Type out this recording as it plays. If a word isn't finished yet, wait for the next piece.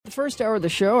the first hour of the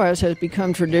show, as has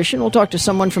become tradition, we'll talk to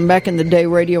someone from back in the day,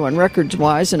 radio and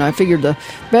records-wise, and I figured the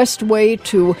best way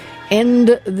to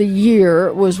end the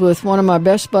year was with one of my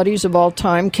best buddies of all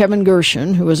time, Kevin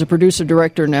Gershon, who is a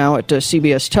producer-director now at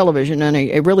CBS Television, and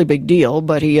a really big deal,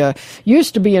 but he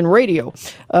used to be in radio,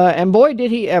 and boy, did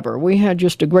he ever. We had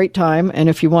just a great time, and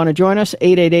if you want to join us,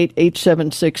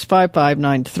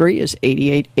 888-876-5593 is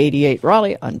 8888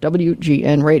 Raleigh on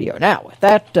WGN Radio. Now, with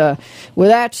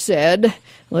that said,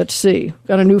 let's see.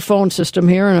 Got a new phone system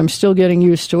here, and I'm still getting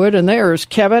used to it. And there's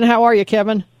Kevin. How are you,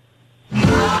 Kevin?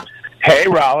 Hey,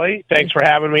 Raleigh. Thanks for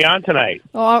having me on tonight.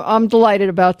 Oh, I'm delighted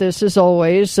about this, as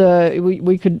always.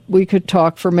 We could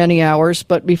talk for many hours,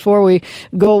 but before we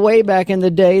go way back in the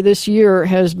day, this year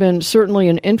has been certainly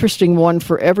an interesting one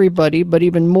for everybody, but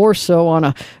even more so on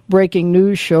a breaking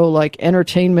news show like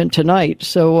Entertainment Tonight.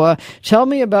 So tell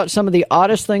me about some of the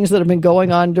oddest things that have been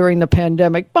going on during the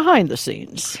pandemic behind the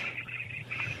scenes.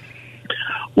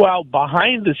 Well,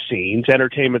 behind the scenes,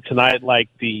 Entertainment Tonight, like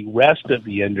the rest of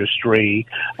the industry,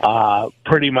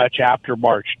 pretty much after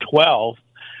March 12th,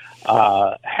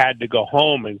 had to go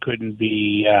home and couldn't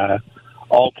be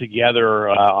all together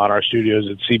on our studios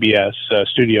at CBS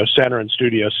Studio Center in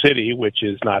Studio City, which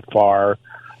is not far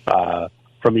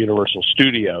from Universal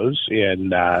Studios in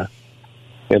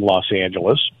Los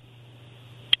Angeles.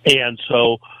 And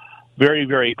so very,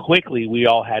 very quickly, we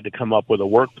all had to come up with a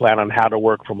work plan on how to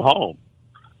work from home.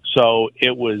 So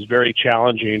it was very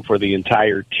challenging for the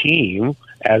entire team,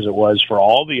 as it was for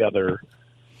all the other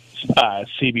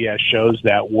CBS shows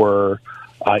that were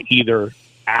either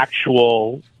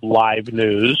actual live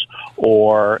news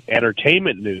or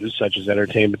entertainment news, such as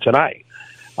Entertainment Tonight.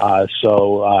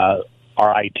 So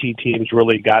our IT teams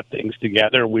really got things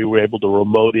together. We were able to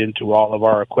remote into all of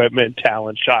our equipment,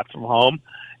 talent shot from home.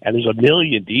 And there's a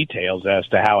million details as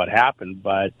to how it happened,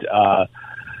 but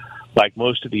like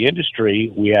most of the industry,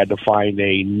 we had to find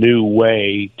a new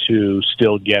way to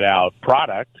still get out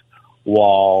product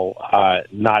while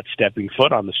not stepping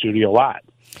foot on the studio lot.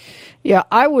 Yeah,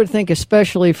 I would think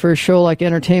especially for a show like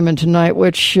Entertainment Tonight,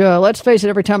 which, let's face it,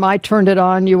 every time I turned it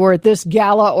on, you were at this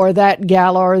gala or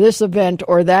this event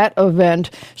or that event.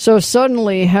 So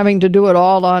suddenly having to do it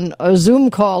all on a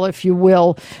Zoom call, if you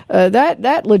will, that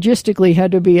logistically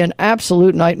had to be an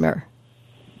absolute nightmare.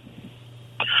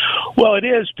 Well, it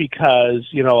is because,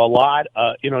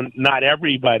 not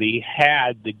everybody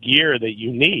had the gear that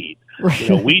you need.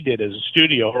 Right. We did as a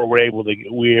studio, or we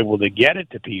were able to get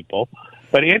it to people.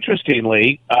 But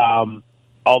interestingly,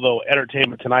 although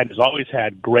Entertainment Tonight has always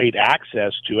had great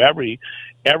access to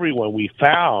everyone, we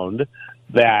found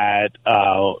that,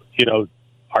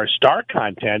 our star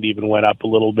content even went up a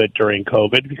little bit during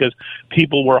COVID because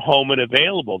people were home and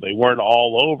available. They weren't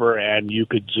all over, and you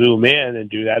could Zoom in and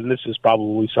do that. And this is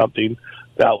probably something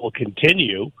that will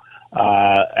continue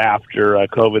after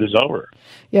COVID is over.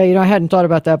 Yeah, I hadn't thought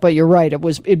about that, but you're right.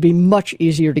 It'd be much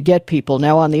easier to get people.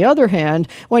 Now, on the other hand,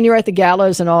 when you're at the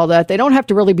galas and all that, they don't have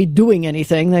to really be doing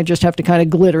anything. They just have to kind of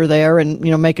glitter there and,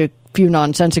 make a few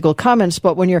nonsensical comments.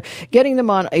 But when you're getting them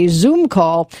on a Zoom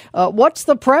call, what's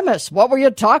the premise? What were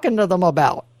you talking to them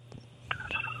about?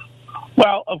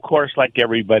 Well, of course, like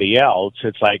everybody else,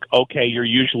 it's like, okay, you're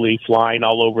usually flying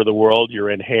all over the world.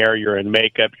 You're in hair, you're in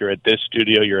makeup, you're at this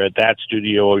studio, you're at that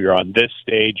studio, you're on this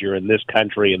stage, you're in this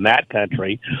country, in that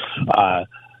country,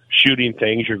 shooting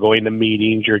things. You're going to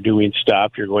meetings, you're doing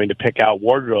stuff, you're going to pick out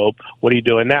wardrobe. What are you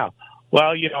doing now?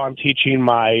 Well, I'm teaching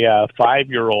my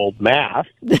 5-year-old math.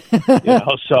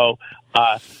 So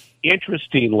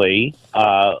interestingly,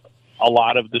 a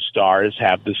lot of the stars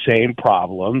have the same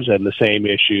problems and the same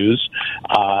issues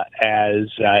as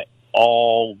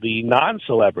all the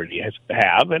non-celebrities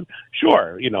have. And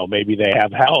sure, maybe they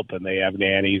have help and they have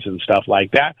nannies and stuff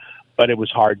like that, but it was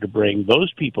hard to bring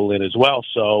those people in as well.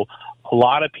 So a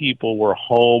lot of people were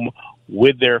home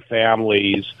with their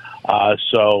families.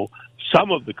 So some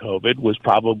of the COVID was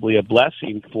probably a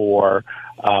blessing for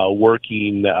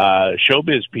working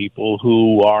showbiz people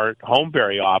who aren't home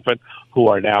very often, who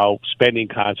are now spending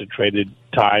concentrated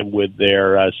time with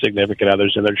their significant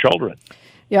others and their children.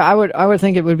 Yeah, I would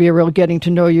think it would be a real getting to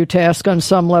know you task on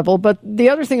some level. But the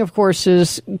other thing, of course,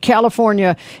 is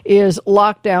California is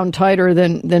locked down tighter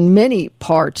than many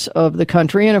parts of the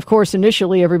country. And of course,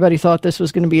 initially everybody thought this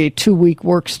was going to be a 2-week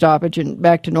work stoppage and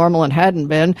back to normal, and hadn't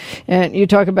been. And you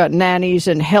talk about nannies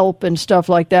and help and stuff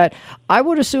like that. I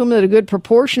would assume that a good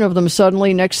proportion of them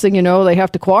suddenly, next thing you know, they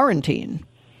have to quarantine.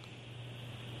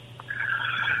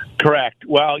 Correct.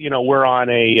 Well, we're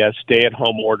on a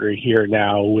stay-at-home order here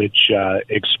now, which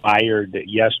expired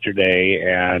yesterday,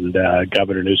 and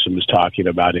Governor Newsom is talking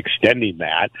about extending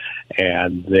that.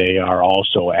 And they are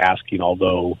also asking,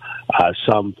 although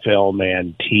some film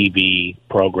and TV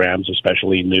programs,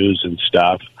 especially news and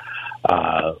stuff,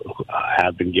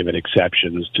 have been given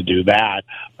exceptions to do that,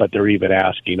 but they're even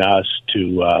asking us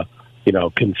to,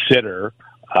 consider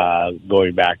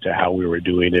going back to how we were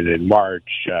doing it in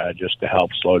March, just to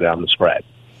help slow down the spread.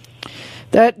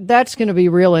 That's going to be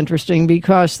real interesting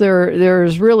because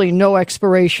there's really no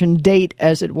expiration date,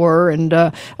 as it were, and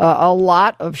a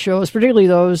lot of shows, particularly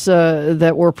those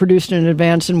that were produced in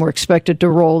advance and were expected to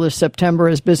roll this September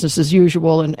as business as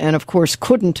usual, and of course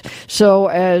couldn't. So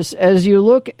as you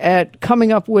look at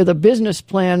coming up with a business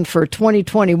plan for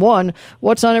 2021,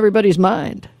 what's on everybody's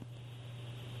mind?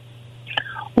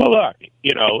 Well, look,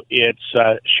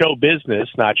 it's show business,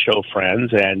 not show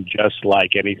friends. And just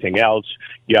like anything else,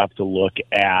 you have to look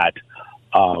at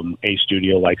a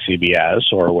studio like CBS,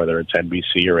 or whether it's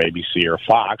NBC or ABC or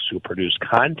Fox, who produce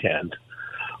content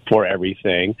for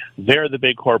everything. They're the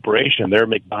big corporation. They're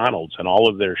McDonald's, and all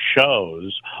of their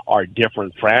shows are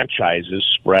different franchises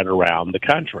spread around the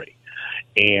country.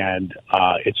 And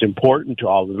it's important to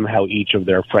all of them how each of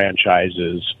their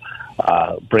franchises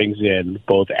brings in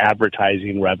both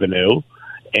advertising revenue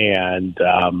and,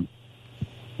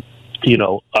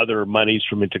 other monies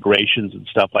from integrations and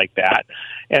stuff like that.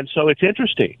 And so it's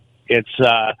interesting. It's,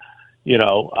 a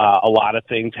lot of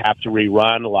things have to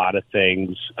rerun. A lot of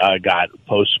things got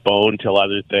postponed till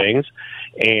other things.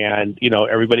 And,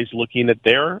 everybody's looking at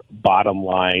their bottom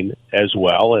line as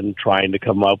well and trying to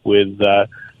come up with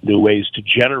new ways to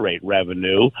generate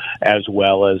revenue, as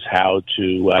well as how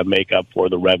to make up for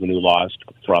the revenue lost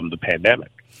from the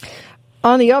pandemic.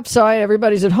 On the upside,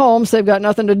 everybody's at home, so they've got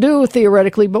nothing to do,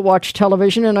 theoretically, but watch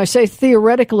television. And I say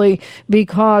theoretically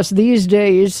because these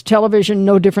days, television,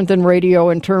 no different than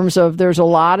radio in terms of there's a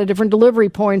lot of different delivery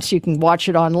points. You can watch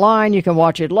it online, you can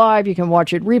watch it live, you can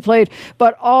watch it replayed.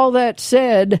 But all that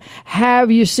said,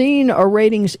 have you seen a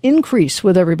ratings increase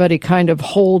with everybody kind of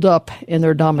holed up in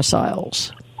their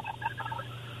domiciles?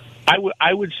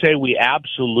 I would say we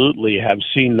absolutely have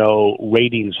seen no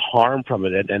ratings harm from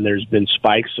it, and there's been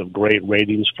spikes of great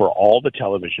ratings for all the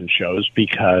television shows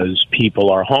because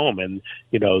people are home, and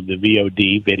the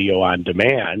VOD, video on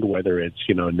demand, whether it's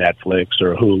Netflix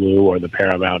or Hulu or the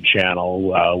Paramount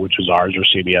Channel, which is ours, or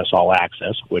CBS All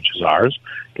Access, which is ours.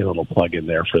 Get a little plug in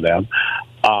there for them.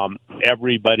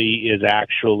 Everybody is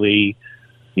actually,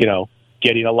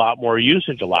 getting a lot more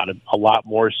usage, a lot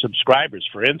more subscribers.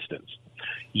 For instance,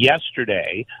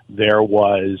 yesterday, there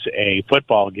was a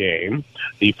football game,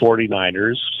 the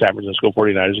 49ers, San Francisco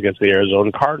 49ers against the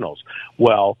Arizona Cardinals.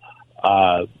 Well,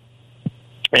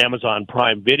 Amazon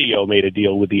Prime Video made a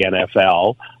deal with the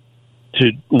NFL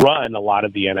to run a lot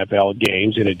of the NFL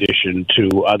games in addition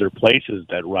to other places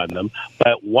that run them.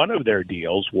 But one of their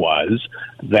deals was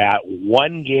that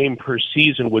one game per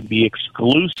season would be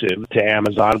exclusive to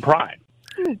Amazon Prime.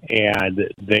 And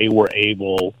they were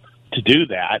able to do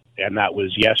that, and that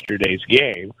was yesterday's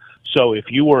game. So if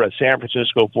you were a San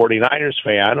Francisco 49ers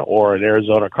fan or an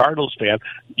Arizona Cardinals fan,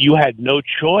 you had no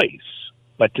choice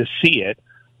but to see it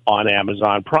on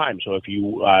Amazon Prime. So if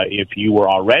you were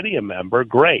already a member,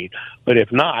 great. But if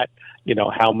not,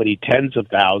 how many tens of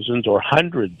thousands or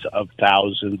hundreds of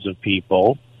thousands of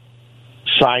people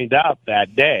signed up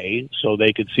that day so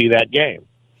they could see that game?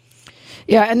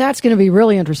 Yeah, and that's going to be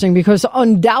really interesting because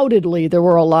undoubtedly there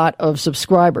were a lot of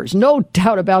subscribers. No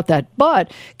doubt about that.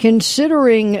 But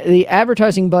considering the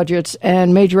advertising budgets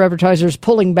and major advertisers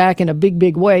pulling back in a big,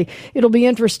 big way, it'll be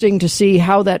interesting to see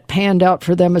how that panned out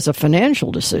for them as a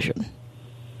financial decision.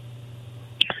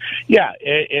 Yeah,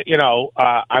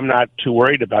 I'm not too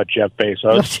worried about Jeff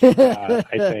Bezos.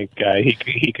 I think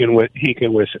he can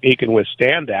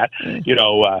withstand that.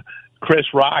 Chris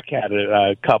Rock had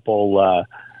a couple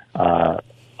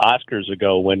Oscars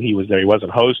ago when he was there. He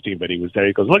wasn't hosting, but he was there.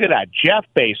 He goes, "Look at that, Jeff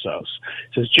Bezos."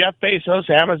 Says Jeff Bezos,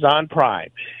 Amazon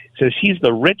Prime. Says he's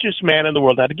the richest man in the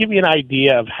world. Now, to give you an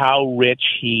idea of how rich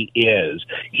he is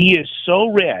so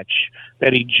rich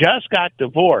that he just got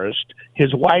divorced.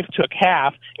 His wife took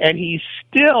half, and he's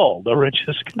still the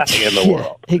richest guy in the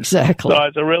world. Exactly. So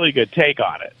it's a really good take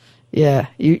on it. Yeah,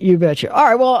 you betcha. All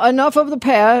right, well, enough of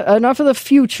the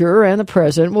future and the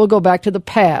present. We'll go back to the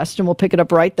past, and we'll pick it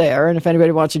up right there. And if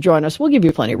anybody wants to join us, we'll give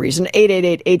you plenty of reason.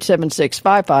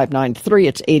 888-876-5593.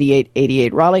 It's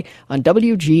 8888 Raleigh on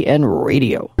WGN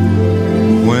Radio.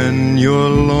 When you're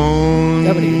alone.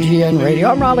 WGN Radio.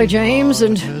 I'm Raleigh James,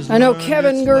 and I know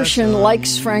Kevin Gershon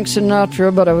likes Frank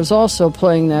Sinatra, but I was also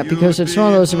playing that because it's one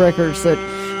of those records that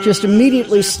just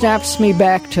immediately snaps me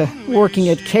back to working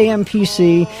at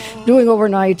KMPC, doing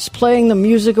overnights, playing the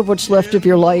music of what's left of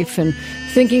your life, and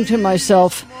thinking to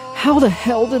myself, how the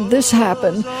hell did this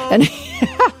happen?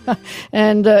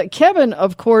 And Kevin,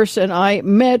 of course, and I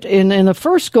met in the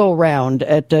first go round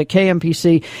at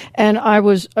KMPC, and I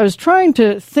was trying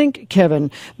to think,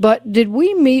 Kevin, but did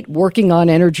we meet working on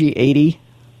Energy 80?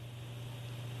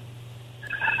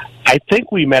 I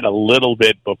think we met a little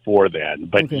bit before then,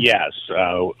 but okay. Yes,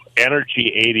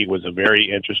 Energy 80 was a very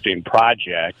interesting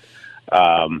project.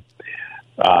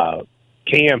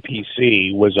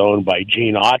 KMPC was owned by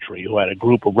Gene Autry, who had a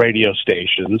group of radio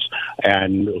stations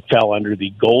and fell under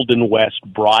the Golden West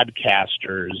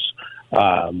Broadcasters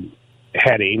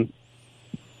heading.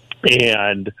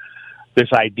 And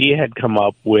this idea had come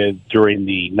up with during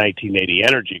the 1980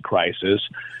 energy crisis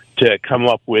to come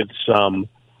up with some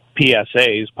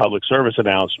PSAs, public service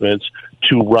announcements,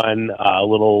 to run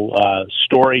little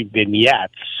story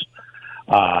vignettes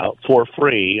for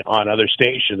free on other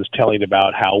stations telling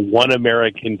about how one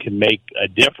American can make a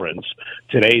difference.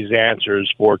 Today's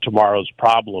answers for tomorrow's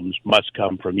problems must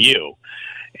come from you.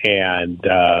 And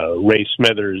Ray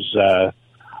Smithers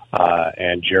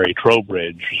and Jerry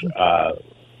Trowbridge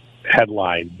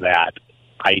headlined that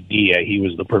idea. He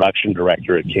was the production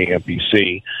director at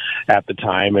KMPC at the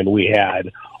time, and we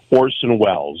had Orson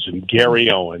Welles and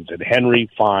Gary Owens and Henry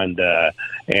Fonda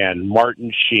and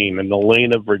Martin Sheen and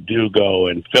Elena Verdugo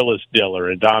and Phyllis Diller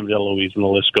and Dom DeLuise, and the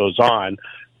list goes on,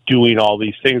 doing all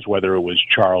these things, whether it was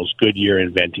Charles Goodyear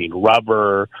inventing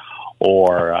rubber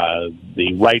or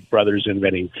the Wright brothers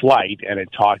inventing flight, and it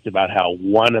talked about how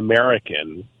one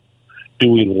American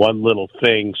doing one little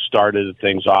thing started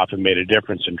things off and made a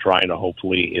difference in trying to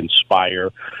hopefully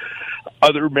inspire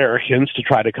other Americans to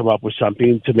try to come up with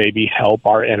something to maybe help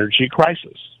our energy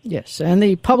crisis. Yes, and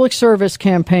the public service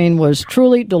campaign was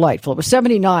truly delightful. It was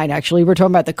 79, actually. We're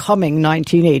talking about the coming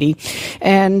 1980.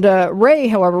 And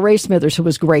Ray Smithers, who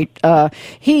was great,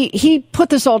 he put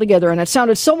this all together, and it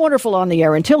sounded so wonderful on the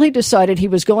air until he decided he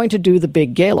was going to do the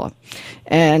big gala.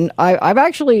 And I've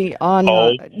actually on...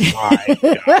 Oh, my God.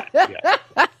 Yeah.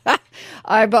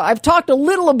 I've talked a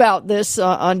little about this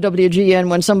on WGN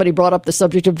when somebody brought up the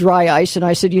subject of dry ice, and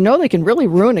I said, they can really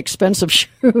ruin expensive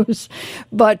shoes.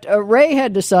 But Ray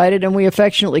had decided, and we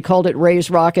affectionately called it Ray's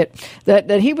Rocket,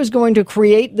 that he was going to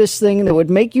create this thing that would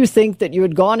make you think that you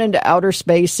had gone into outer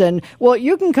space. And, well,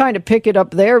 you can kind of pick it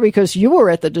up there because you were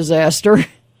at the disaster.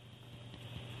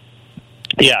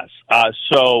 Yes.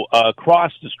 So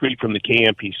across the street from the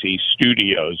KMPC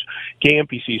studios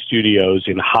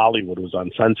in Hollywood was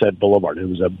on Sunset Boulevard. It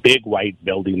was a big white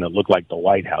building that looked like the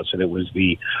White House, and it was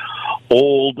the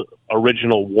old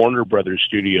original Warner Brothers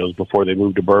studios before they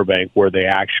moved to Burbank, where they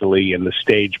actually, in the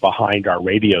stage behind our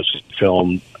radio,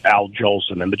 filmed Al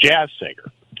Jolson and the Jazz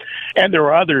Singer. And there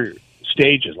were other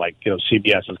stages, like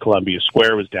CBS's Columbia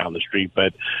Square was down the street,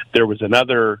 but there was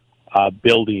another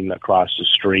building across the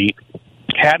street,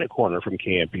 had a corner from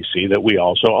KMPC that we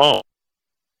also owned,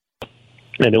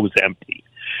 and it was empty.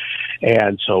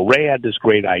 And so Ray had this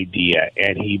great idea,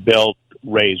 and he built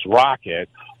Ray's Rocket,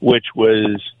 which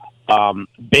was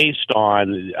based on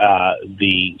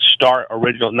the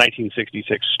original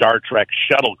 1966 Star Trek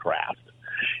shuttlecraft.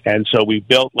 And so we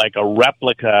built like a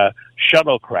replica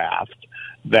shuttlecraft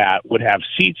that would have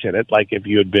seats in it, like if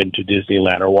you had been to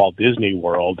Disneyland or Walt Disney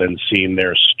World and seen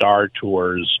their Star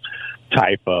Tours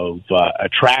type of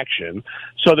attraction.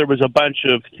 So there was a bunch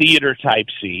of theater-type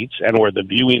seats, and where the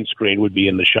viewing screen would be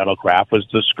in the shuttlecraft was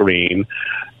the screen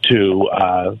to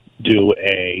do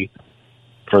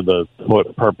for the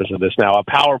purpose of this now, a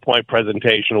PowerPoint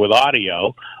presentation with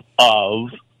audio of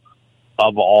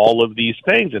all of these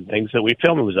things and things that we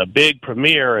filmed. It was a big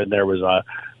premiere, and there was a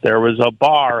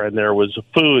bar, and there was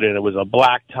food, and it was a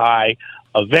black tie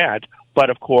event. But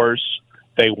of course,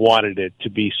 they wanted it to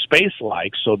be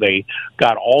space-like, so they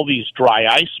got all these dry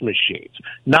ice machines.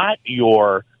 Not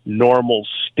your normal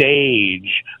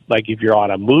stage, like if you're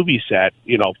on a movie set,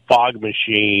 fog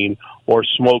machine or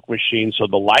smoke machine so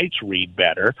the lights read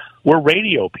better. We're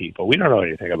radio people. We don't know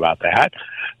anything about that.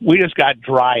 We just got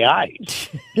dry ice.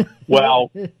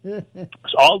 Well,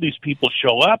 so all these people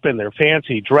show up in their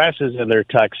fancy dresses and their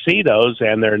tuxedos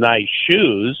and their nice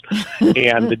shoes,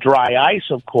 and the dry ice,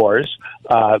 of course,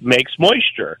 makes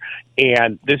moisture.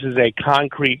 And this is a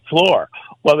concrete floor.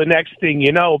 Well, the next thing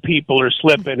you know, people are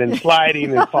slipping and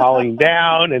sliding and falling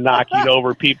down and knocking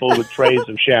over people with trays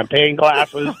of champagne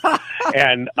glasses.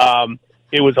 And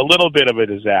it was a little bit of a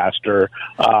disaster,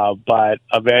 but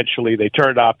eventually they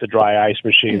turned off the dry ice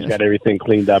machines, got everything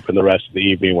cleaned up, and the rest of the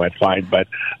evening went fine. But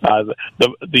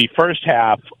the first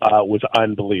half was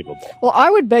unbelievable. Well, I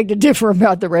would beg to differ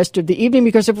about the rest of the evening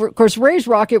because, of course, Ray's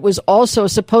Rocket was also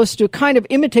supposed to kind of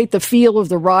imitate the feel of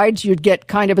the rides you'd get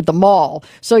kind of at the mall.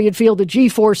 So you'd feel the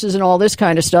G-forces and all this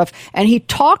kind of stuff. And he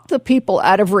talked the people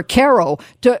out of Recaro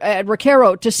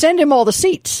to send him all the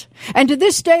seats. And to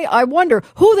this day, I wonder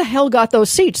who the hell got those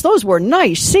seats. Those were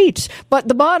nice seats. But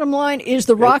the bottom line is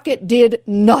the Rocket did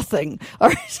nothing. All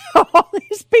right, so all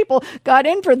these people got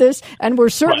in for this and were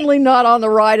certainly not on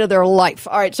the ride of their life.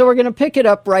 All right, so we're going to pick it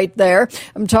up right there.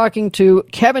 I'm talking to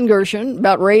Kevin Gershon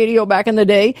about radio back in the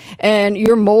day, and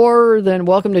you're more than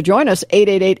welcome to join us.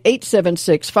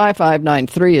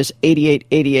 888-876-5593 is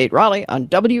 8888 Raleigh on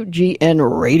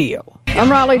WGN Radio. I'm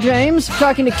Raleigh James,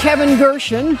 talking to Kevin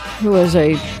Gershon, who is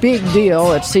a big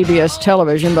deal at CBS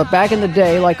television, but back in the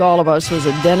day, like all of us, was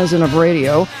a denizen of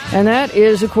radio. And that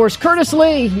is, of course, Curtis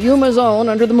Lee, Yuma's own,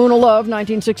 Under the Moon of Love,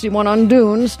 1961 on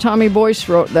Dunes. Tommy Boyce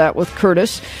wrote that with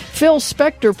Curtis. Phil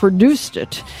Spector produced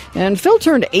it. And Phil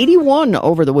turned 81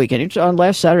 over the weekend. On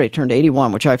last Saturday, turned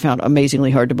 81, which I found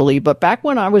amazingly hard to believe. But back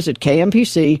when I was at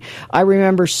KMPC, I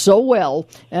remember so well,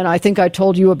 and I think I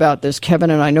told you about this, Kevin,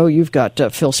 and I know you've got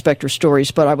Phil Spector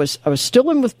stories, but I was still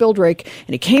in with Bill Drake,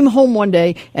 and he came home one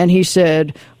day, and he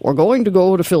said, we're going to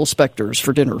go to Phil Spector's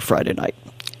for dinner Friday night.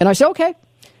 And I said, okay.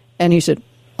 And he said,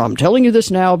 I'm telling you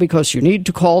this now because you need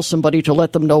to call somebody to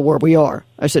let them know where we are.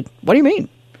 I said, what do you mean?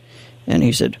 And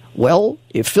he said, well,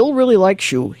 if Phil really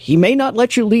likes you, he may not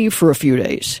let you leave for a few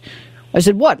days. I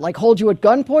said, what, like hold you at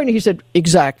gunpoint? He said,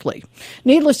 exactly.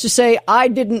 Needless to say, I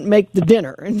didn't make the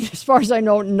dinner. And as far as I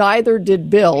know, neither did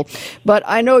Bill. But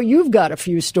I know you've got a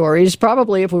few stories,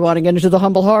 probably if we want to get into the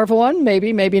humble hearth one,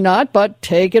 maybe not. But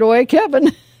take it away,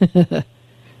 Kevin.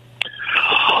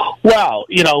 Well,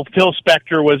 Phil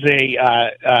Spector was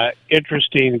a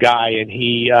interesting guy, and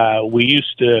we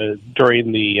used to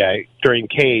during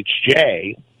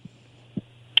KHJ.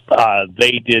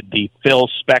 They did the Phil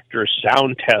Spector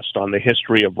sound test on the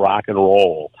history of rock and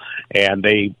roll, and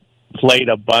they played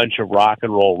a bunch of rock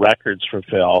and roll records for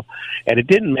Phil, and it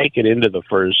didn't make it into the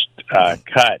first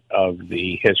cut of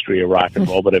the history of rock and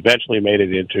roll, but eventually made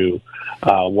it into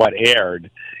what aired.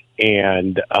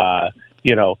 And,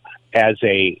 as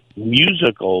a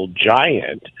musical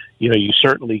giant, you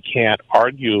certainly can't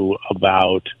argue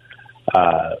about,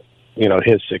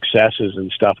 his successes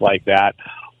and stuff like that.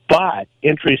 But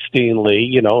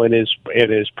interestingly, in his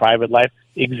private life,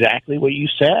 exactly what you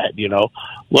said.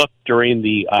 Look, during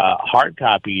the hard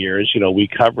copy years, we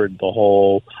covered the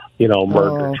whole,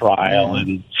 murder trial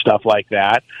and stuff like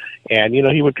that. And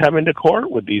he would come into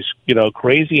court with these,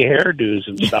 crazy hairdos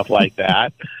and stuff like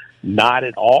that. Not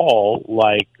at all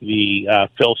like the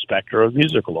Phil Spector of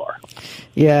music lore.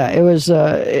 Yeah, it was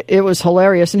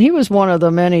hilarious, and he was one of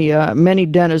the many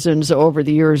denizens over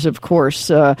the years. Of course,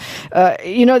 the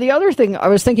other thing I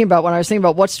was thinking about when I was thinking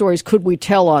about what stories could we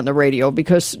tell on the radio,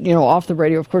 because off the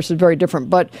radio, of course, is very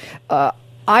different. But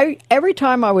every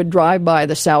time I would drive by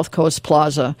the South Coast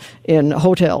Plaza in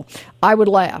Hotel, I would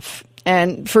laugh.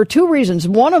 And for two reasons.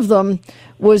 One of them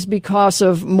was because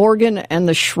of Morgan and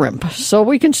the Shrimp. So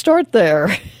we can start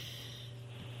there.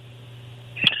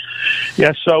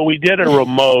 Yeah, so we did a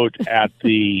remote at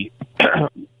the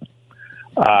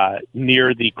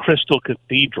near the Crystal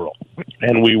Cathedral,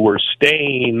 and we were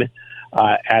staying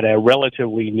at a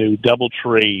relatively new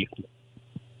DoubleTree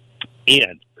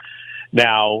Inn.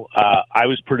 Now, I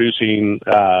was producing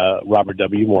Robert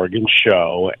W. Morgan's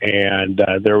show, and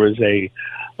there was an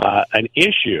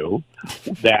issue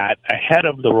that ahead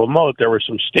of the remote, there were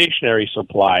some stationery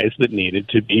supplies that needed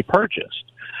to be purchased.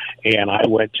 And I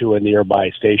went to a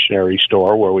nearby stationery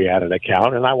store where we had an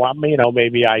account, and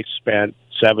maybe I spent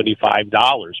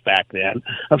 $75 back then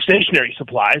of stationery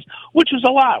supplies, which is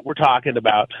a lot. We're talking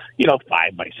about,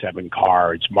 5x7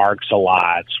 cards,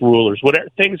 Marks-a-Lots, rulers, whatever,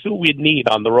 things that we'd need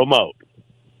on the remote.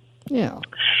 Yeah.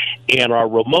 And our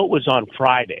remote was on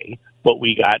Friday, but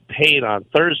we got paid on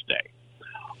Thursday.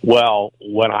 Well,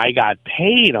 when I got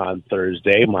paid on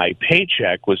Thursday, my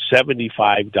paycheck was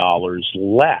 $75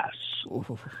 less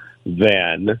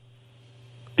than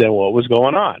what was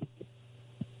going on.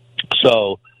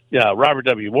 So, Robert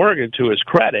W. Morgan, to his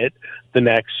credit, the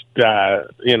next,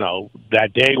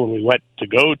 that day when we went to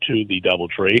go to the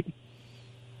DoubleTree,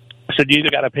 said, you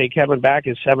either got to pay Kevin back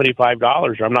his $75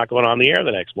 or I'm not going on the air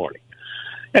the next morning.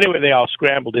 Anyway, they all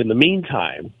scrambled. In the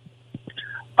meantime,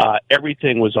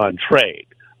 everything was on trade.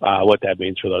 What that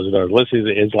means for those who are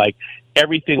listening is like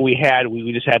everything we had,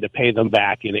 we just had to pay them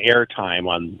back in airtime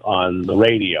on the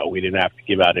radio. We didn't have to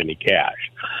give out any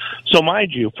cash. So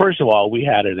mind you, first of all, we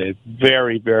had a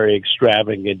very, very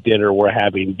extravagant dinner. We're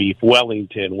having beef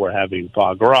Wellington. We're having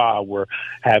foie gras. We're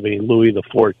having Louis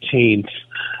XIV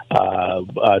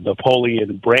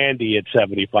Napoleon brandy at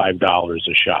 $75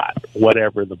 a shot,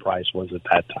 whatever the price was at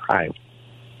that time.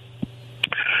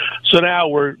 So now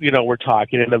we're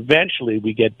talking, and eventually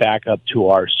we get back up to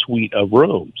our suite of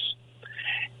rooms.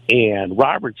 And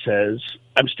Robert says,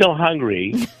 "I'm still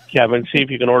hungry, Kevin. See if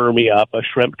you can order me up a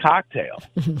shrimp cocktail."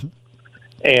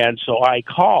 And so I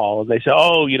call, and they say,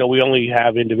 "Oh, we only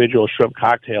have individual shrimp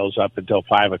cocktails up until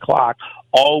 5:00.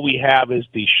 All we have is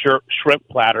the shrimp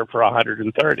platter for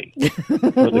 $130 for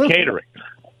the catering.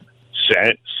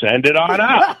 Send it on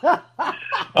up."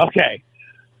 Okay.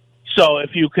 So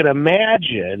if you can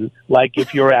imagine, like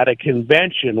if you're at a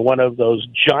convention, one of those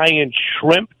giant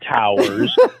shrimp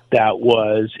towers that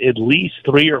was at least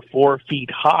 3 or 4 feet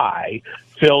high,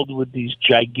 filled with these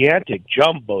gigantic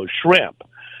jumbo shrimp,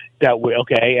 and a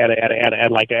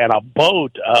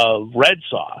boat of red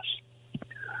sauce.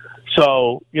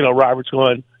 So, Robert's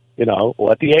going,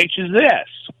 what the H is this?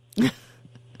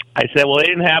 I said, well, they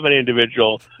didn't have an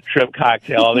individual shrimp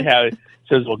cocktail. All they have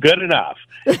says, well, good enough.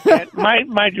 And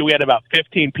mind you, we had about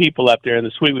 15 people up there in the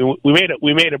suite.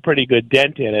 We made a pretty good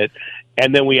dent in it,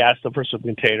 and then we asked them for some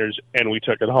containers, and we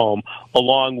took it home,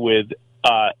 along with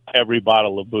every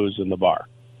bottle of booze in the bar.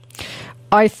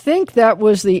 I think that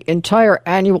was the entire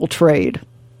annual trade.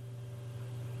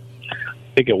 I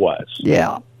think it was.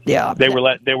 Yeah. They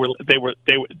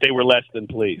were less than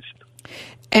pleased.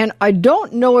 And I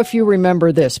don't know if you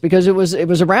remember this, because it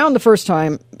was around the first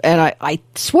time, and I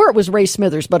swear it was Ray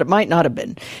Smithers, but it might not have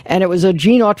been. And it was a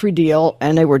Gene Autry deal,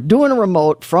 and they were doing a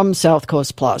remote from South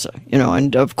Coast Plaza,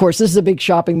 and of course this is a big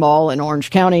shopping mall in Orange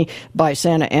County by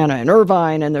Santa Ana and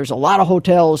Irvine, and there's a lot of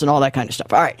hotels and all that kind of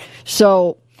stuff. All right,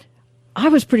 so I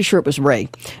was pretty sure it was Ray,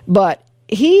 but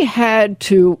he had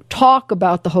to talk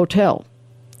about the hotel,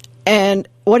 and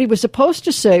what he was supposed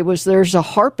to say was, "There's a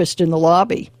harpist in the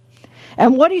lobby."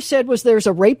 And what he said was, "There's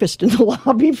a rapist in the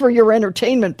lobby for your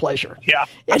entertainment pleasure." Yeah.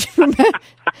 You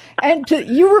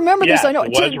remember this, I know.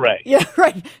 It was Ray. Yeah,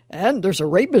 right. "And there's a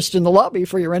rapist in the lobby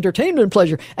for your entertainment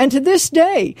pleasure." And to this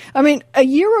day, a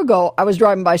year ago, I was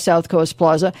driving by South Coast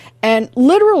Plaza, and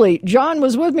literally, John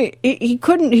was with me. He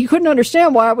couldn't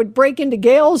understand why I would break into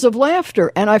gales of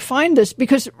laughter. And I find this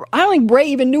because I don't think Ray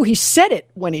even knew he said it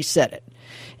when he said it.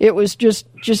 It was just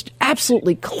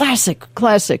absolutely classic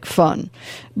fun.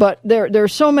 But there are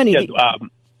so many.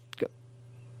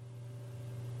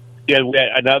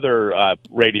 Another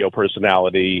radio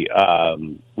personality,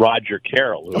 Roger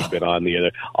Carroll, who's been on the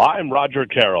other. I'm Roger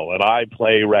Carroll, and I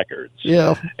play records.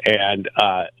 Yeah. And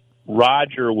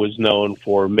Roger was known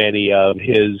for many of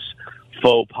his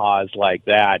faux pas like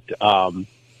that. When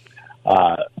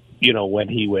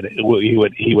he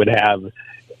would have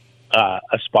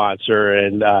a sponsor,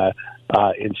 and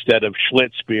instead of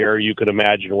Schlitz beer, you could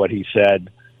imagine what he said,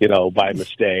 by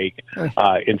mistake.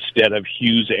 Instead of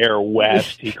Hughes Air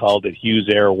West, he called it Hughes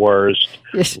Air Worst.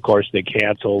 Yes. Of course, they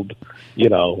canceled,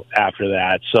 after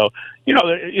that. So,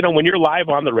 when you're live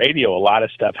on the radio, a lot of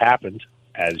stuff happens,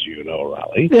 as you know,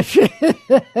 Raleigh.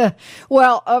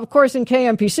 Well, of course, in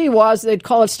KMPC they'd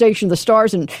call it Station of the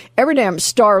Stars, and every damn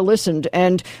star listened.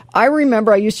 And I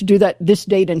remember I used to do that this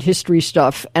date in history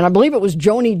stuff, and I believe it was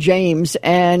Joni James,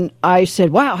 and I said,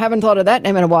 wow, haven't thought of that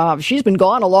name in a while. She's been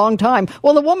gone a long time.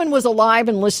 Well, the woman was alive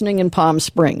and listening in Palm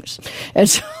Springs. And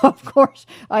so, of course,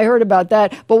 I heard about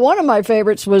that. But one of my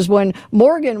favorites was when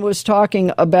Morgan was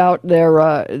talking about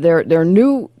their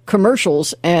new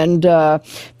commercials, and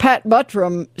Pat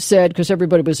Buttram said, because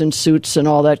everybody was in suits and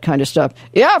all that kind of stuff,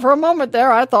 "Yeah, for a moment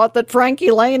there, I thought that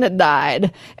Frankie Lane had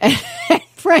died." And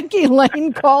Frankie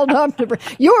Lane called up to.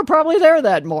 You were probably there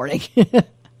that morning.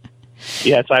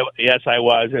 Yes, I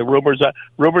was. Rumors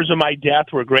of my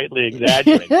death were greatly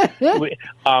exaggerated.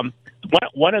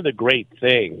 One of the great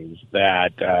things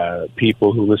that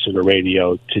people who listen to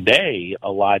radio today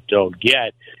a lot don't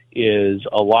get is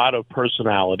a lot of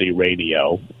personality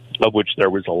radio, of which there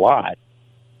was a lot.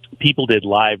 People did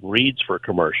live reads for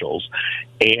commercials,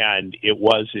 and it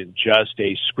wasn't just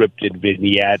a scripted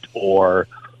vignette or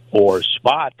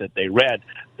spot that they read.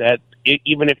 That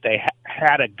even if they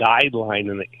had a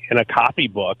guideline in a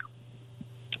copybook,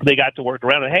 they got to work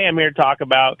around it. Hey, I'm here to talk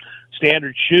about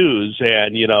standard shoes,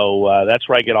 and that's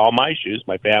where I get all my shoes,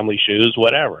 my family shoes,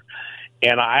 whatever.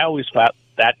 And I always thought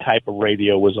that type of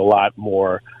radio was a lot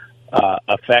more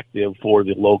effective for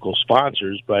the local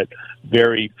sponsors, but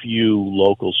very few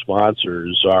local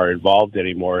sponsors are involved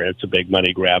anymore. It's a big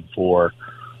money grab for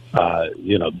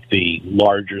the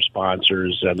larger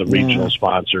sponsors and the regional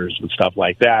sponsors and stuff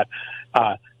like that.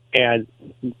 And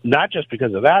not just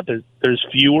because of that, there's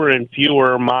fewer and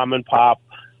fewer mom and pop,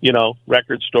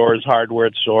 record stores,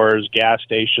 hardware stores, gas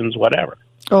stations, whatever.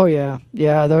 Oh yeah.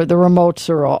 The remotes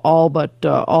are all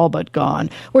but gone.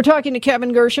 We're talking to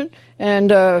Kevin Gershon,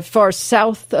 and for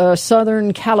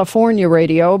Southern California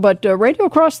radio, but radio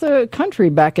across the country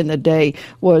back in the day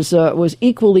was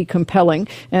equally compelling.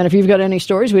 And if you've got any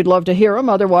stories, we'd love to hear them.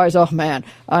 Otherwise, oh man,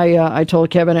 I told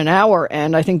Kevin an hour,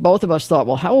 and I think both of us thought,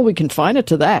 well, how will we confine it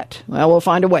to that? Well, we'll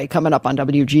find a way. Coming up on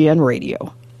WGN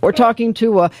Radio. We're talking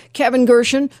to Kevin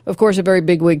Gershon, of course, a very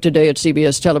big wig today at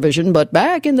CBS Television, but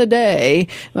back in the day,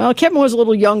 well, Kevin was a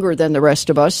little younger than the rest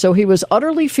of us, so he was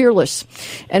utterly fearless.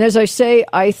 And as I say,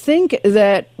 I think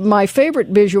that my favorite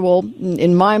visual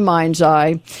in my mind's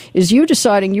eye is you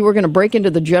deciding you were going to break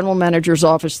into the general manager's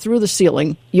office through the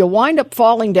ceiling. You wind up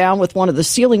falling down with one of the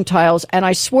ceiling tiles, and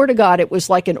I swear to God, it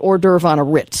was like an hors d'oeuvre on a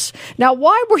Ritz. Now,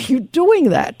 why were you doing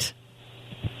that?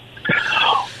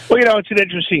 Well, it's an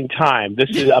interesting time. This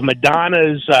is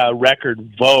Madonna's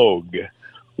record Vogue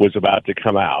was about to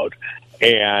come out,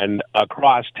 and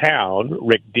across town,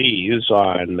 Rick Dees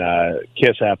on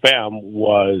Kiss FM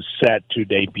was set to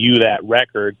debut that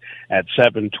record at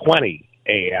 7:20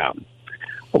 a.m.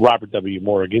 Robert W.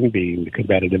 Morgan, being the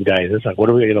competitive guy, is like, what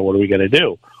are we going to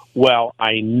do? Well,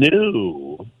 I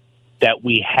knew that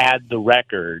we had the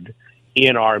record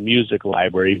in our music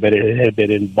library, but it had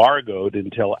been embargoed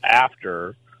until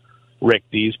after Rick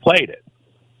Dees played it.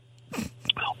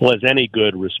 Well, as any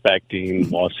good respecting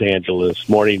Los Angeles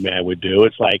morning man would do,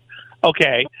 it's like,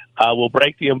 okay, we'll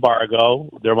break the embargo.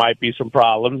 There might be some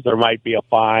problems. There might be a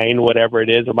fine, whatever it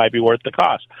is. It might be worth the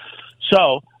cost.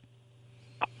 So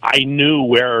I knew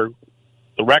where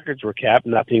the records were kept.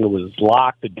 Nothing was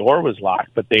locked. The door was locked,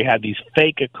 but they had these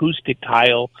fake acoustic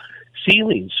tile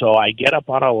ceiling. So I get up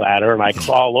on a ladder and I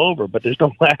crawl over, but there's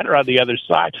no ladder on the other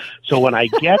side. So when I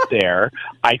get there,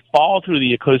 I fall through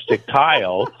the acoustic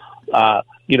tile.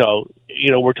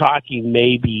 We're talking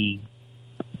maybe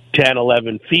 10,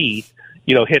 11 feet,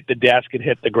 hit the desk and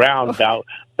hit the ground,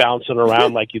 bouncing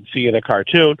around like you'd see in a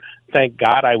cartoon. Thank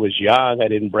God I was young. I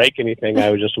didn't break anything. I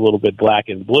was just a little bit black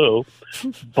and blue.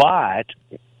 But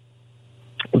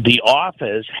the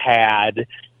office had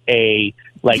a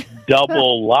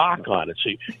double lock on it.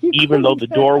 So even though the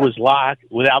door was locked,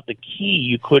 without the key,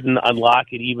 you couldn't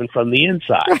unlock it even from the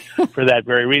inside for that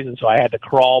very reason. So I had to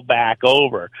crawl back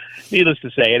over. Needless to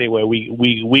say, anyway,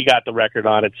 we got the record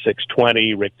on at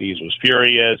 6:20. Rick Dees was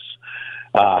furious.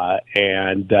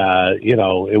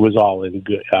 It was all in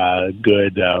good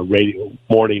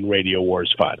morning radio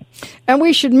wars fun. And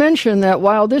we should mention that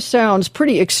while this sounds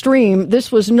pretty extreme,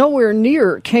 this was nowhere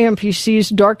near KMPC's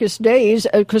darkest days,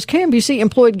 because KMPC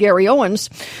employed Gary Owens,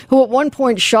 who at one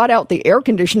point shot out the air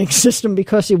conditioning system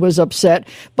because he was upset.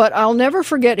 But I'll never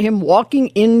forget him walking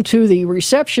into the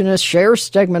receptionist, Cher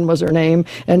Stegman was her name,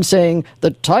 and saying,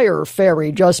 "The tire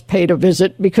fairy just paid a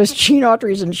visit," because Gene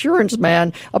Autry's insurance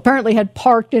man apparently had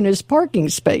parked in his parking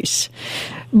space.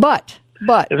 But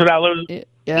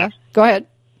yeah, go ahead.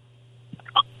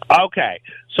 Okay,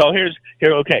 so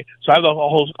okay. So I have the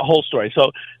whole story.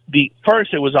 So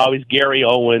it was always Gary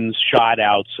Owens shot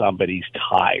out somebody's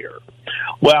tire.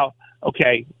 Well,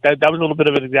 okay, that was a little bit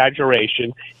of an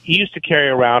exaggeration. He used to carry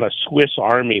around a Swiss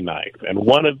Army knife, and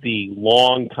one of the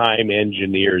longtime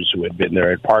engineers who had been there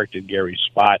had parked at Gary's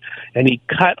spot, and he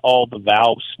cut all the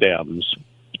valve stems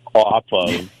off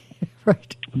of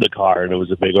right. the car, and it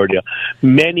was a big ordeal.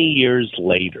 Many years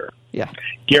later,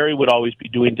 Gary would always be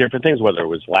doing different things, whether it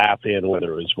was Laugh-In,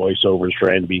 whether it was voiceovers for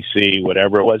NBC,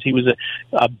 whatever it was. He was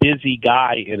a busy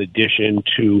guy in addition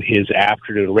to his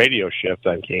afternoon radio shift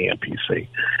on KMPC.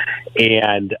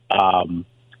 And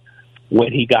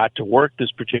when he got to work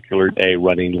this particular day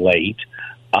running late,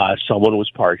 someone was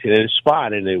parked in his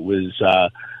spot, and it was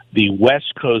the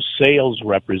West Coast sales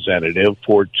representative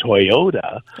for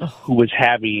Toyota who was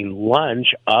having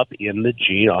lunch up in the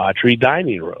Gene Autry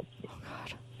dining room.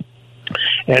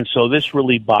 And so this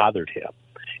really bothered him.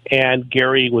 And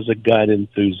Gary was a gun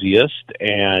enthusiast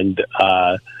and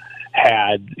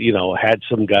had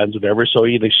some guns, whatever. So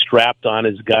he strapped on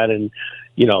his gun and,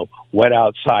 went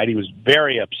outside. He was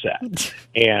very upset.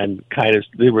 And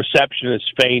the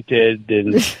receptionist fainted,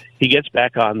 and he gets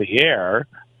back on the air.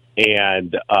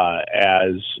 And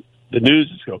as the news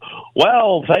is going,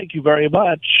 well, thank you very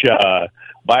much.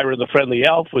 Byron the Friendly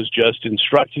Elf was just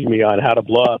instructing me on how to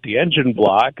blow out the engine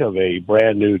block of a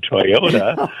brand new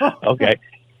Toyota. Okay.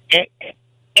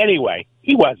 Anyway,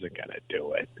 he wasn't going to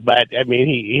do it. But, I mean,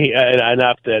 he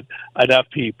enough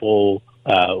people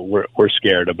were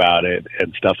scared about it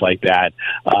and stuff like that.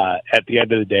 At the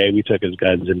end of the day, we took his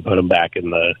guns and put them back in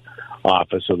the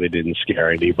office so they didn't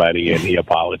scare anybody, and he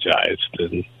apologized,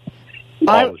 and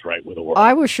all was right with the world.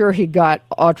 I was sure he got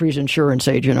Audrey's insurance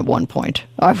agent at one point.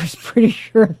 I was pretty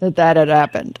sure that had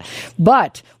happened.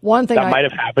 But one thing might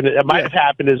have happened. It might have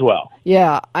happened as well.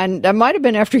 Yeah, and that might have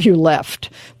been after you left.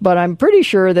 But I'm pretty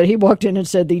sure that he walked in and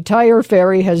said the tire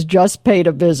fairy has just paid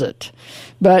a visit.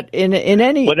 But in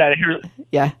any,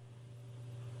 yeah.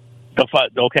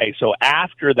 Okay, so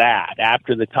after that,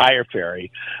 after the tire fairy,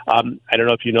 I don't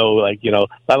know if you know, a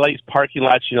lot of these parking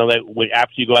lots, that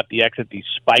after you go out the exit, these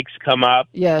spikes come up.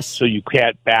 Yes. So you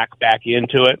can't back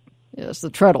into it. Yes, the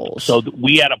treadles. So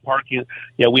we had a parking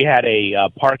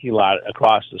lot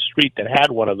across the street that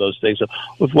had one of those things. So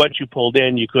once you pulled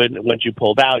in, you couldn't. Once you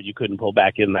pulled out, you couldn't pull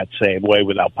back in that same way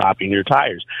without popping your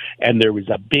tires. And there was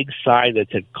a big sign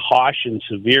that said "Caution: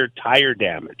 Severe Tire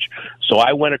Damage." So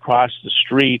I went across the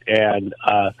street and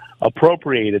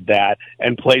appropriated that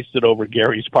and placed it over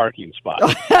Gary's parking spot.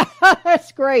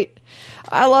 That's great.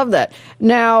 I love that.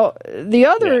 Now, the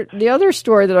other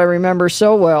story that I remember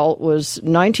so well was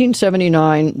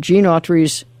 1979, Gene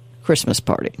Autry's Christmas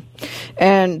party.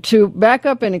 And to back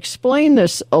up and explain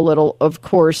this a little, of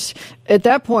course, at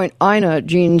that point, Ina,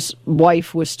 Gene's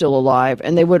wife, was still alive,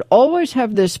 and they would always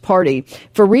have this party,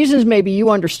 for reasons maybe you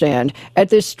understand, at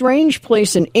this strange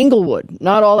place in Inglewood,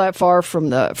 not all that far from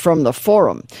the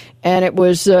Forum. And it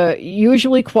was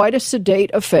usually quite a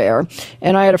sedate affair.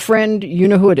 And I had a friend, you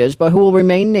know who it is, but who will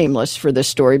remain nameless for this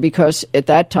story, because at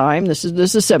that time, this is the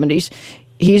 70s,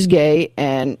 he's gay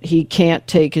and he can't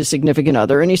take his significant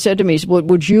other. And he said to me,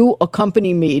 would you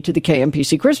accompany me to the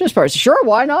KMPC Christmas party? Sure,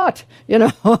 why not?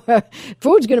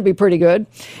 Food's going to be pretty good.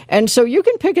 And so you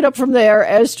can pick it up from there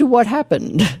as to what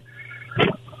happened.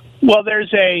 Well, there's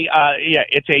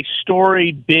it's a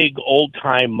storied, big,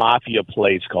 old-time mafia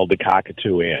place called the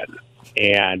Cockatoo Inn.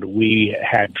 And we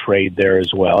had trade there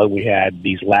as well. And we had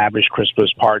these lavish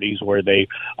Christmas parties where they,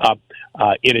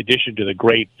 in addition to the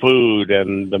great food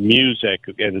and the music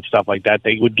and stuff like that,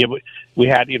 they would we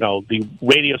had, the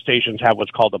radio stations have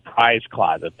what's called the prize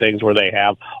closet, things where they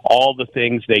have all the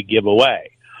things they give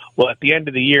away. Well, at the end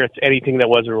of the year, it's anything that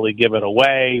wasn't really given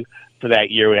away for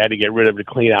that year, we had to get rid of to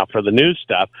clean out for the new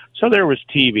stuff. So there was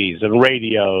TVs and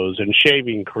radios and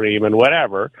shaving cream and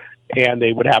whatever. And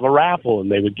they would have a raffle, and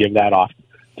they would give that off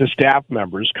to staff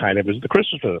members kind of as the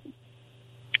Christmas present.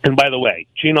 And by the way,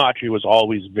 Gene Autry was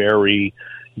always very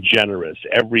generous.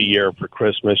 Every year for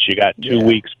Christmas, you got 2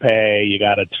 weeks' pay, you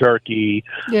got a turkey,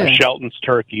 a Shelton's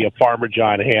turkey, a Farmer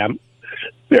John ham.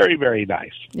 Very, very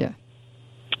nice. Yeah.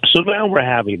 So now we're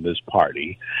having this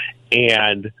party,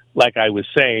 and like I was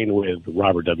saying with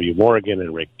Robert W. Morgan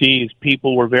and Rick Dees,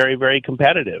 people were very, very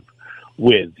competitive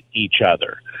with each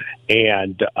other.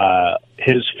 And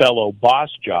his fellow boss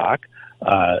jock,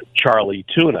 Charlie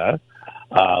Tuna,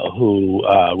 who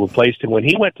replaced him when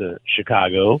he went to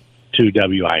Chicago to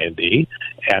WIND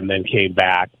and then came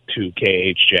back to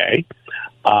KHJ,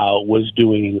 was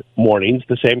doing mornings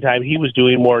the same time he was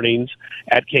doing mornings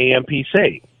at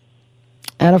KMPC.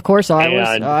 And of course,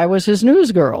 I was his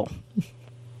news girl.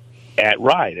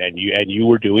 Right, and you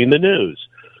were doing the news.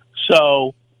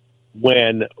 So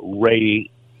when Ray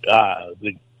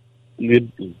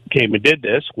came and did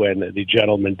this, when the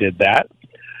gentleman did that,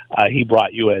 he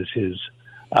brought you as his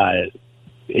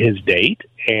date,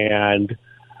 and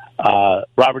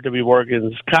Robert W.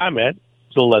 Morgan's comment,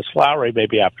 a little less flowery,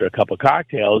 maybe after a couple of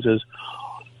cocktails, is,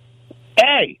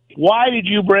 "Hey, why did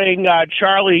you bring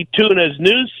Charlie Tuna's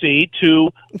news seat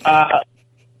to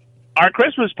our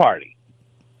Christmas party?"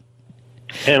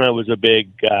 And it was a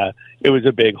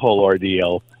big whole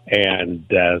ordeal, and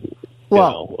it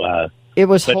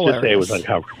was hilarious. Let's just say it was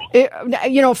uncomfortable.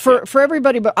 For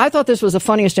everybody, but I thought this was the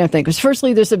funniest damn thing, because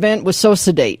firstly, this event was so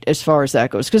sedate as far as that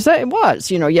goes, because it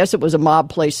was, yes, it was a mob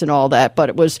place and all that, but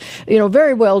it was,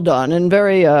 very well done and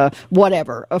very,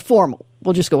 formal.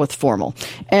 We'll just go with formal.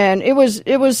 And it was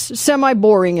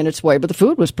semi-boring in its way, but the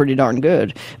food was pretty darn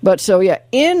good. But so, yeah,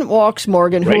 in walks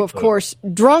Morgan, who, of course,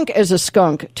 drunk as a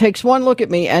skunk, takes one look at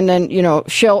me and then,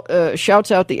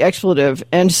 shouts out the expletive.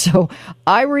 And so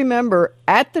I remember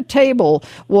at the table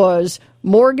was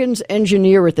Morgan's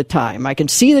engineer at the time. I can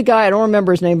see the guy. I don't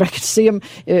remember his name, but I can see him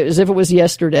as if it was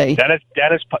yesterday. Dennis,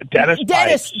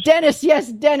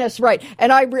 yes, Dennis, right.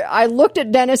 And I looked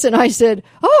at Dennis and I said,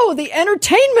 "Oh, the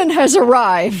entertainment has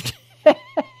arrived."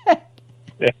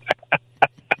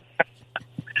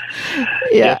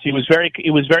 Yes, he was very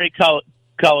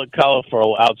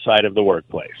colorful outside of the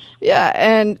workplace. Yeah,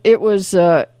 and it was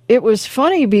it was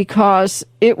funny because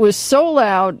it was so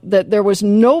loud that there was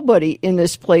nobody in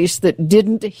this place that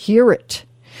didn't hear it.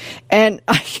 And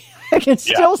I can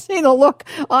still see the look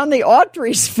on the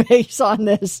Autry's face on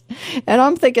this. And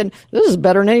I'm thinking, this is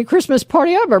better than any Christmas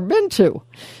party I've ever been to.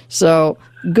 So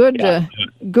good times.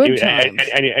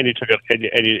 And you took it,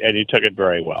 and you took it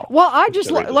very well. Well, I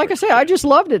just, like I say, I just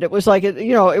loved it. It was like,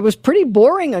 it was pretty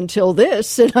boring until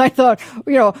this. And I thought,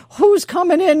 who's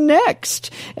coming in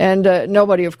next? And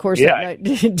nobody, of course, that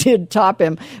night did top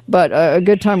him. But a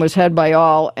good time was had by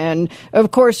all. And,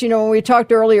 of course, when we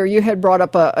talked earlier, you had brought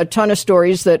up a ton of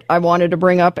stories that I wanted to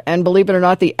bring up. And believe it or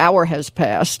not, the hour has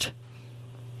passed.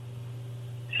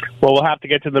 Well, we'll have to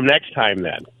get to them next time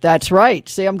then. That's right.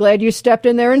 See, I'm glad you stepped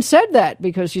in there and said that,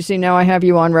 because you see, now I have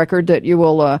you on record that you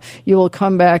will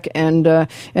come back and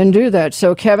do that.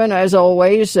 So, Kevin, as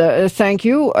always, thank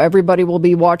you. Everybody will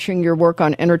be watching your work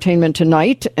on Entertainment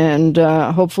Tonight, and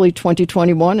hopefully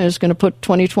 2021 is going to put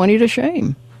 2020 to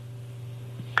shame.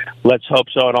 Let's hope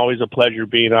so, and always a pleasure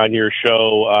being on your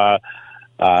show.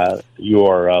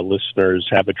 Your listeners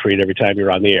have a treat every time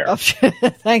you're on the air.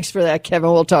 Thanks for that,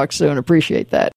 Kevin. We'll talk soon. Appreciate that.